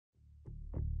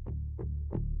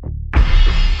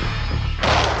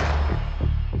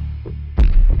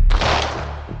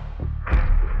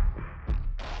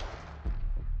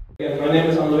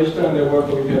Richter, and I work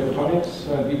for VPIphotonics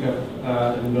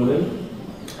in Berlin.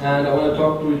 And I want to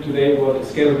talk to you today about the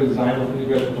scalable design of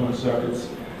integrated photonic circuits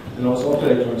and also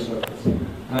optoelectronic circuits.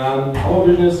 Our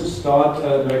vision is to start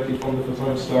directly from the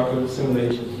photonic circuit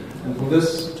simulation. And from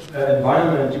this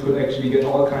environment, you could actually get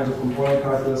all kinds of component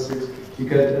characteristics. You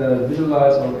could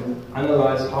visualize or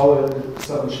analyze how a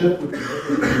certain chip would be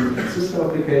in a system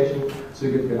application. So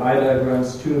you could get eye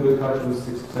diagrams, tunable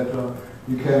characteristics, etc.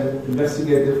 You can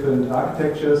investigate different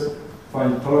architectures,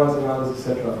 find tolerance analysis,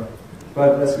 etc.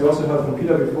 But as we also heard from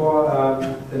Peter before,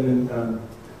 in an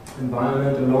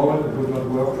environment alone, it would not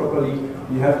work properly.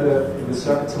 You have the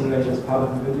circuit simulation as part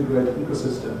of an integrated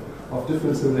ecosystem of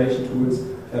different simulation tools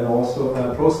and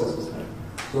also processes.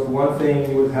 So for one thing,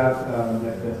 you would have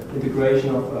like the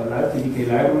integration of PDK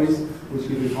libraries, which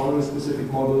give you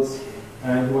economy-specific models,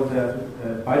 and you want to have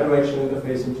a bidirectional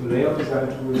interface into layout design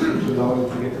tools, which allow you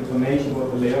to get information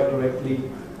about the layout directly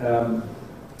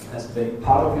as a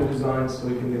part of your design, so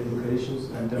you can get locations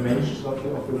and dimensions of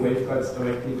your waveguides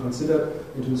directly considered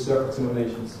into the circuit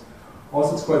simulations.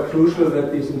 Also, it's quite crucial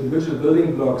that these individual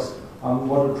building blocks are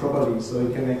modeled properly, so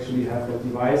you can actually have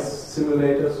device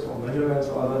simulators or measurements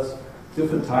or others,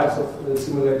 different types of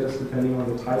simulators depending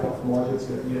on the type of modules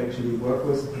that you actually work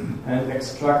with, and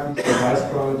extract these device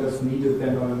parameters needed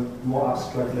then on a more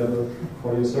abstract level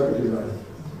for your circuit design.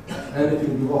 And if you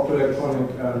do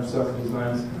optoelectronic circuit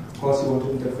designs, of course you want to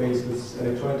interface with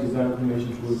electronic design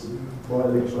information tools for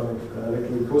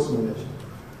electrical co-simulation.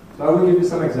 So I will give you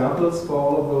some examples for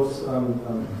all of those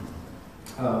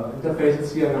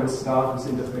interfaces here, and I will start with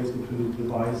the interface between the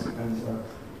device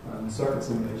and circuit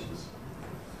simulations.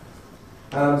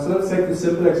 So let's take the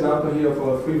simple example here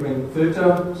for a free-ring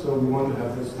filter. So we want to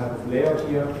have this type of layout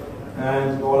here,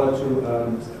 and in order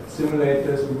to simulate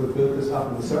this, we will build this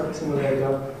up in the circuit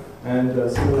simulator. And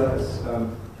similar as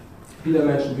Peter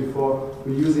mentioned before,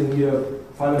 we're using here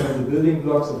fundamental building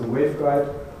blocks of the waveguide,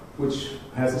 which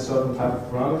has a certain type of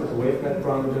parameter, the waveguide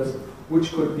parameters,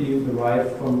 which could be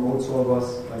derived from mode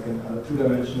solvers, like a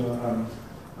two-dimensional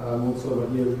mode solver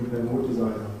here with the mode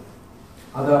designer.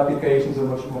 Other applications are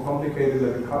much more complicated,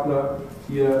 like a coupler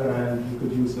here, and you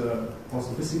could use a more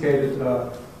sophisticated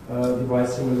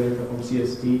device simulator from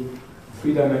CST,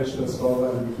 three-dimensional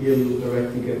solver, and here you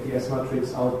directly get the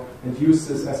S-matrix out and use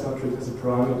this S-matrix as a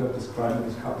parameter describing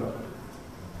this coupler.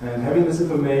 And having this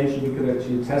information, you could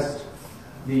actually test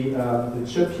the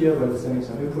chip here by sending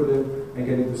some input in and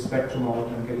getting the spectrum out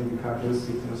and getting the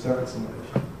characteristics in a circuit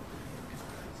simulation.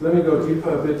 So let me go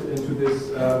deeper a bit into this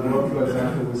workflow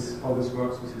example with how this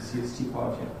works with the CST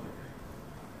part here.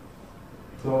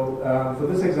 So for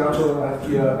this example, I have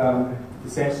here the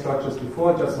same structure as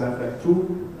before, just I have like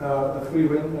two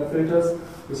three-ring filters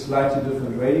with slightly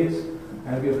different radius,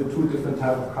 and we have the two different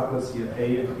type of couplers here,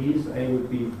 A and B. So A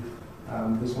would be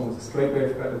this one with a straight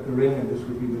waveguide of the ring, and this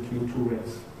would be between two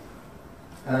rings.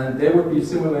 And they would be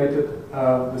simulated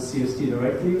with CST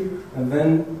directly, and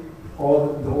then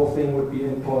the whole thing would be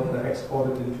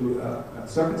exported into a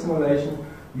circuit simulation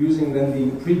using then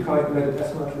the pre-calculated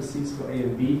S-matrices for A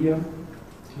and B here.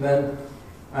 Then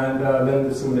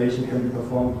the simulation can be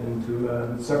performed into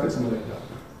the circuit simulator.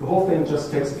 The whole thing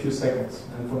just takes a few seconds.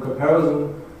 And for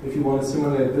comparison, if you want to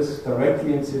simulate this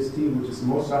directly in CST, which is the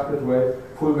most accurate way,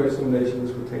 full-wave simulation,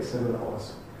 this would take several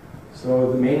hours.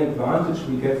 So the main advantage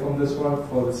we get from this one,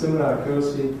 for the similar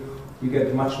accuracy, we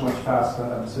get much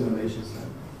faster simulations then.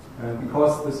 And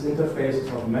because this interface is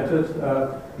automated,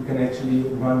 you can actually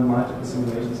run multiple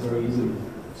simulations very easily.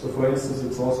 So for instance,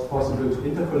 it's also possible to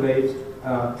interpolate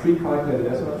pre-calculated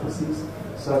S-matrices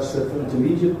such that for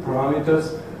intermediate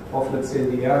parameters of, let's say,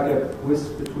 the air gap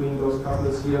width between those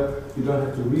couplers here, you don't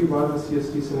have to rerun the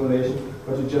CST simulation,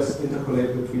 but you just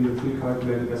interpolate between the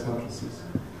pre-calculated S-matrices.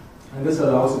 And this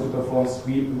allows you to perform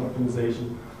sweep and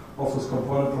optimization of those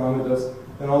component parameters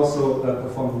and also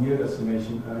perform yield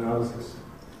estimation analysis.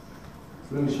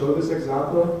 So let me show this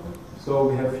example. So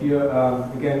we have here,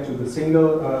 again, to the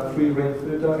single three-ring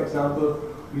filter example.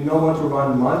 We now want to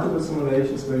run multiple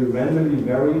simulations where you randomly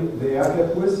vary the air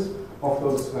gap width of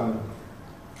those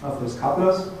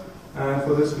couplers. And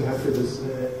for this, we have here this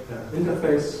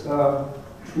interface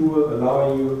tool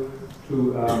allowing you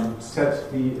to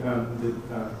set the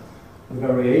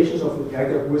variations of the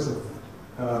air gap width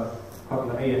of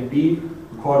coupler A and B,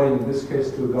 according in this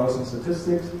case to Gaussian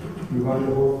statistics. We run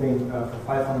the whole thing for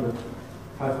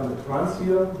 500 runs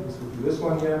here. This would be this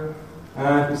one here.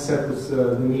 And we set this,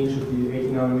 the mean should be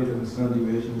 80 nanometers and the standard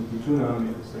deviation would be 2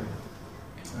 nanometers there.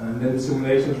 And then the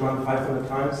simulations run 500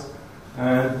 times,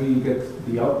 and we get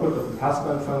the output of the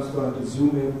passband transfer, and to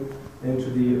zoom in into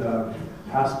the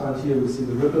passband here, we see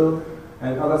the ripple,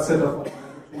 and other set of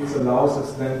This allows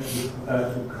us then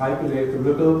to calculate the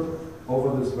ripple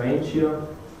over this range here.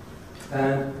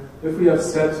 And if we have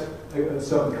set a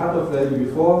certain cutoff value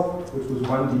before, which was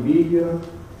 1 dB here,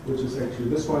 which is actually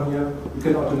this one here, we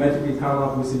can automatically come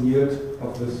up with the yield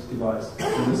of this device.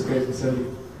 In this case, it's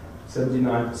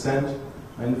 79%.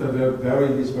 And if we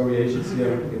vary these variations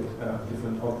here, we get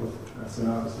different output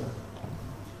scenarios.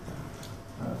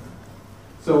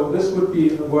 So this would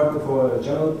be working for a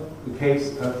general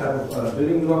case type of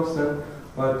building blocks then.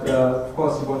 But of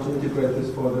course, you want to integrate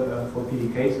this for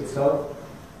PDKs itself.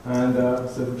 And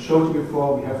so showed you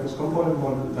before, we have this component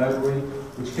model library,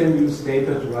 which can use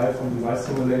data derived from device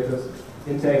simulators,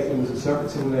 interacting with a circuit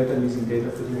simulator using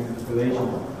data fitting and interpolation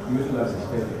to utilize this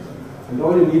data. And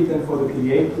all you need then for the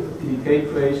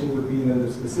PDK creation would be then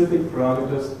the specific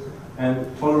parameters and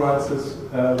tolerances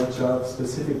which are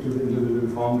specific to the individual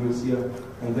foundries here,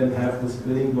 and then have this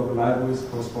building block libraries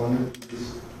corresponding to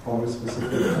these foundry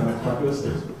specific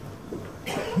characteristics.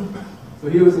 So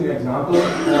here is an example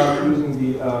using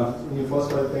the indium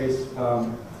phosphide-based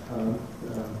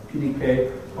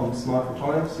PDK from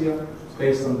Schematic-driven here. It's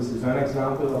based on this design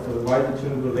example of a widely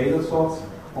tunable laser source,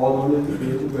 all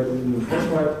monolithically integrated indium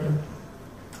phosphide.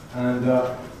 And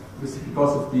this is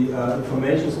because of the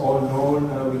information is all known,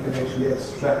 we can actually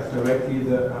extract directly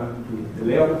the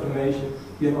layout information,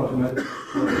 here an automatic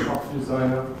option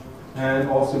designer. And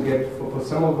also get, for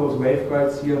some of those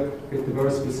waveguides here, get the very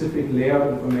specific layout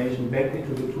information back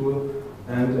into the tool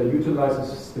and utilize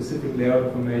this specific layout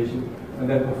information and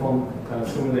then perform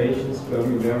simulations where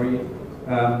we vary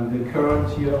the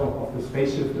current here of the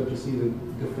space shifter to see the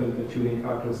different tuning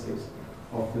characteristics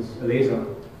of this laser.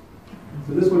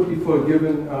 So this would be for a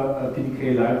given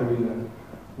PDK library then.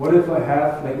 What if I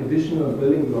have like additional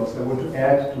building blocks I want to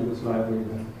add to this library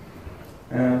then?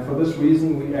 And for this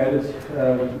reason, we added,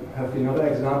 have another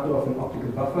example of an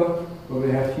optical buffer, where we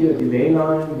have here a delay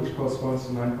line, which corresponds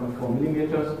to 9.4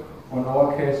 millimeters. On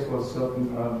our case, for a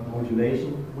certain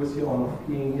modulation with the on-off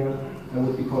keying here, that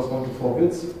would be correspond to 4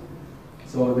 bits.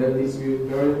 So there needs to be a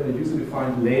very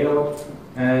user-defined layout,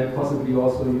 and possibly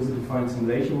also a user-defined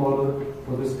simulation model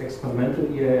for this experimental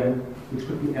EAM, which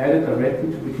could be added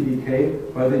directly to the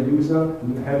PDK by the user,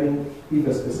 having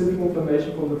either specific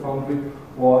information from the foundry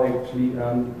or actually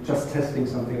just testing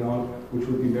something out, which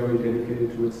would be very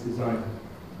dedicated to its design.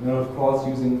 And then of course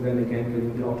using then again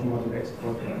getting the automatic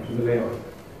export to the layout.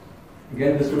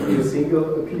 Again, this would be a single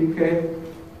PDK,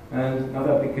 and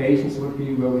other applications would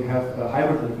be where we have a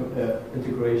hybrid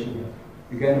integration here.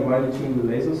 Again, a widely tunable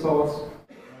laser source.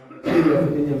 Here we have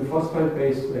an indium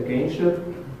phosphide-based gain chip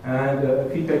and a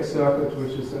feedback circuit,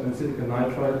 which is an silicon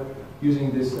nitride,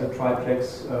 using this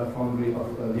triplex foundry of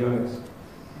Unix.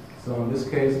 So in this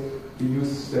case, we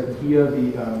use here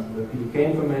the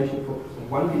PDK information for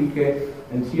one PDK,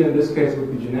 and here in this case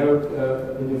would be generic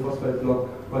indium phosphide block,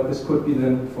 but this could be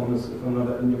then from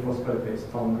another indium phosphide-based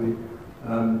foundry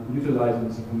utilizing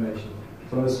this information.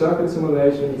 So in the circuit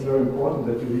simulation, it's very important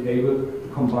that you be able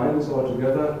to combine this all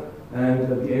together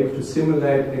and be able to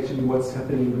simulate actually what's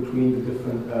happening between the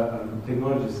different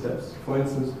technology steps. For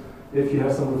instance, if you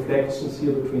have some reflections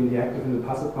here between the active and the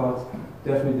passive parts,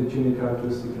 definitely the tuning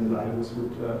characteristic and lines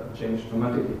would change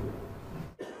dramatically.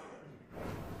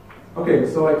 Okay,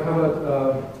 so I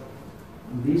covered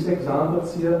these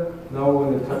examples here. Now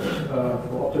we're going to touch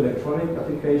for optoelectronic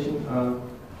application,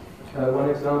 one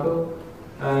example.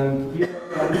 And here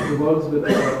the world is a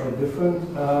bit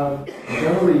different.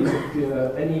 Generally,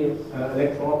 any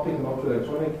electro-optic and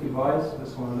optoelectronic device,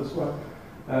 this one,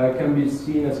 can be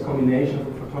seen as a combination of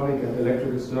a photonic and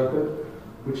electrical circuit,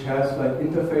 which has like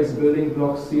interface building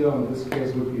blocks here. In this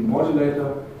case would be a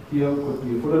modulator. Here could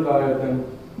be a photodiode, then,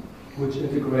 which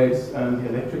integrates the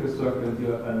electrical circuit and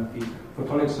the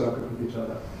photonic circuit with each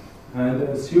other. And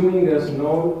assuming there's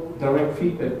no direct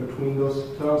feedback between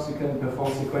those terms, you can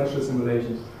perform sequential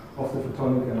simulations of the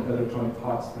photonic and electronic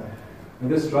parts there. And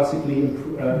this drastically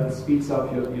speeds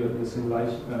up your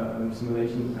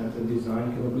simulation and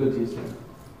design capabilities.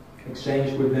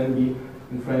 Exchange would then be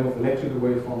in frame of electrical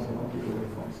waveforms and optical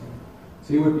waveforms.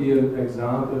 So here would be an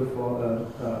example for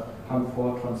a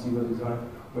PAM4 transceiver design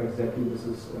where exactly this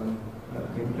is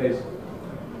taking place.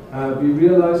 We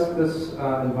realized this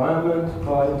environment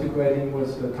by integrating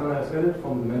with Tana S-Edit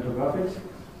from the Mentor Graphics,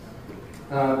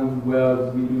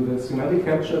 where we do the schematic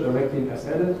capture directly in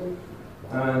S-Edit.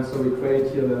 And so we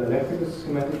create here the electrical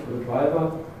schematic for the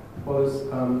driver, for this,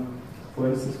 for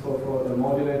instance, for a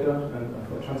modulator and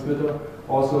for a transmitter.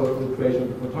 Also the creation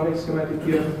of the photonic schematic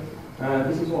here. And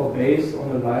this is all based on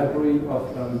a library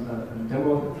of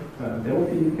demo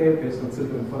PDK based on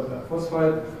silicon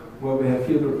phosphide, where we have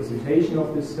field representation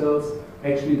of these cells,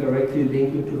 actually directly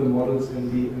linking to the models in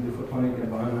the photonic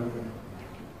environment.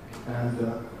 And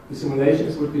the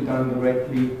simulations would be done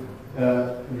directly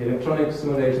in the electronic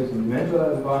simulations in the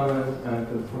mental environment and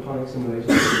the photonic simulations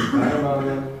in the entire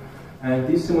environment. And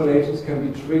these simulations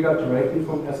can be triggered directly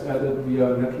from SEdit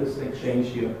via netlist exchange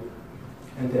here.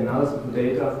 And the analysis of the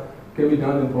data can be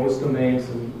done in both domains,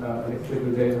 in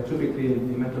electrical data, typically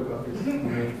in the mental graphics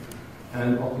domain,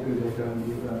 and optical data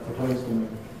in the photonics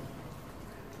domain.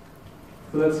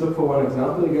 So let's look for one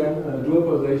example again, dual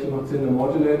polarization within a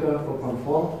modulator for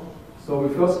PAM4. So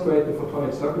we first create the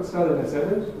photonic circuit cell in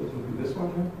SEdit, which will be this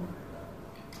one here.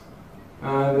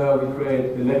 And we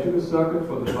create the electrical circuit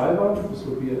for the driver. This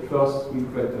would be at first, we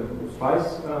create the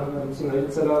SPICE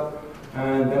simulation setup.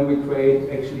 And then we create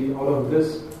actually out of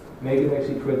this, make it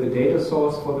actually create the data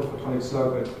source for the photonic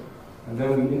circuit. And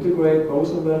then we integrate both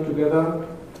of them together,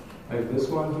 like this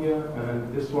one here,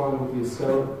 and this one would be a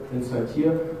cell inside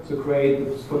here, to create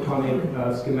this photonic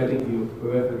schematic view.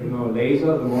 We have a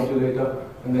laser, the modulator,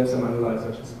 and then some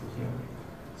analyzer just here.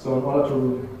 So in order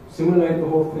to simulate the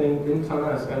whole thing in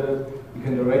Tana SEdit, you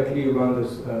can directly run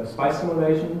this SPICE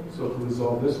simulation, so to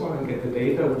resolve this one and get the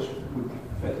data which would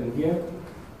fit in here.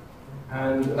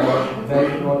 And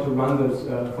then in order to run those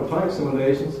photonic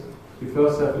simulations, you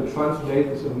first have to translate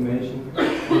this information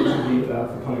into the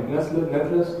photonic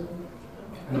netlist,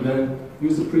 and then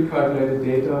use the pre-calculated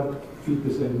data, feed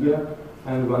this in here,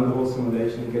 and run the whole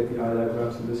simulation and get the eye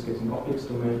diagrams, in this case in the optics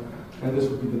domain, and this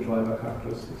would be the driver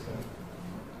characteristics.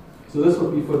 So this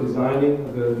would be for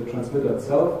designing the transmitter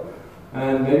itself.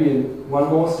 And maybe one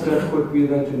more step would be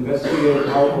then to investigate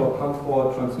how our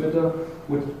PAM4 transmitter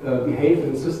would behave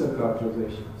in system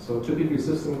characterization. So typically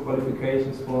system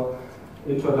qualifications for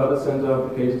intra-data center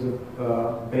applications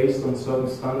based on certain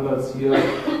standards here.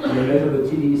 We measure the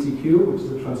TD-ECQ, which is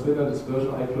the transmitter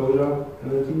dispersion eye closure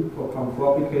penalty for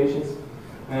PAM4 applications.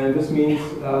 And this means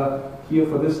here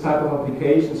for this type of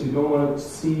applications, you don't want to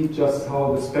see just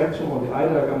how the spectrum or the eye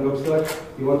diagram looks like.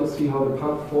 You want to see how the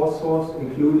PAM4 source,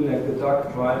 including like the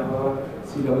duct, driver,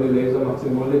 CW laser,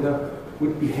 maximum modulator,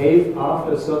 would behave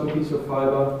after a certain piece of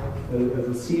fiber, a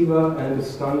receiver, and a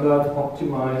standard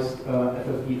optimized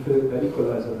FFE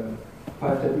equalizer then.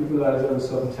 5-step equalizer with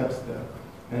certain steps there.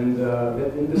 And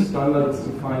in this standard, it's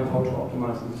defined how to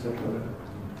optimize the sector.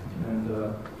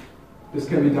 And this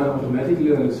can be done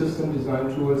automatically in the system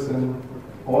design tools, and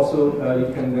also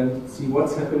you can then see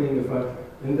what's happening if I,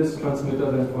 in this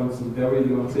transmitter, then for instance, vary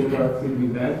the on-signal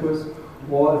 3dB bandwidth,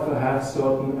 or if I have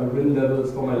certain RIN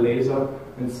levels for my laser,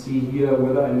 and see here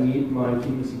whether I need my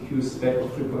TD-ECQ spec of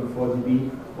 3.4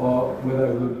 dB, or whether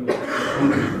I will be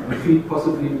and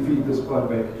possibly feed this part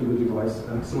back to the device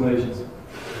and simulations.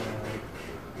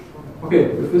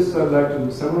 Okay, with this I'd like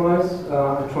to summarize.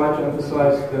 I try to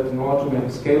emphasize that in order to make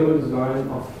a scalable design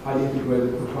of highly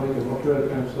integrated photonic and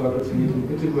optoelectronic circuits, you need an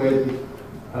integrated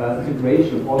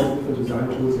integration of all the different design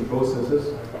tools and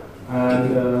processes.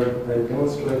 And I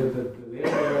demonstrated that the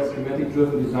layer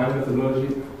schematic-driven design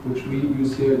methodology, which we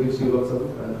use here, gives you lots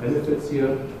of benefits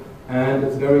here. And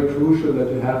it's very crucial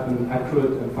that you have an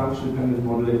accurate and function-dependent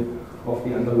modeling of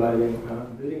the underlying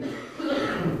building.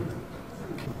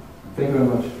 Thank you very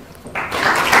much.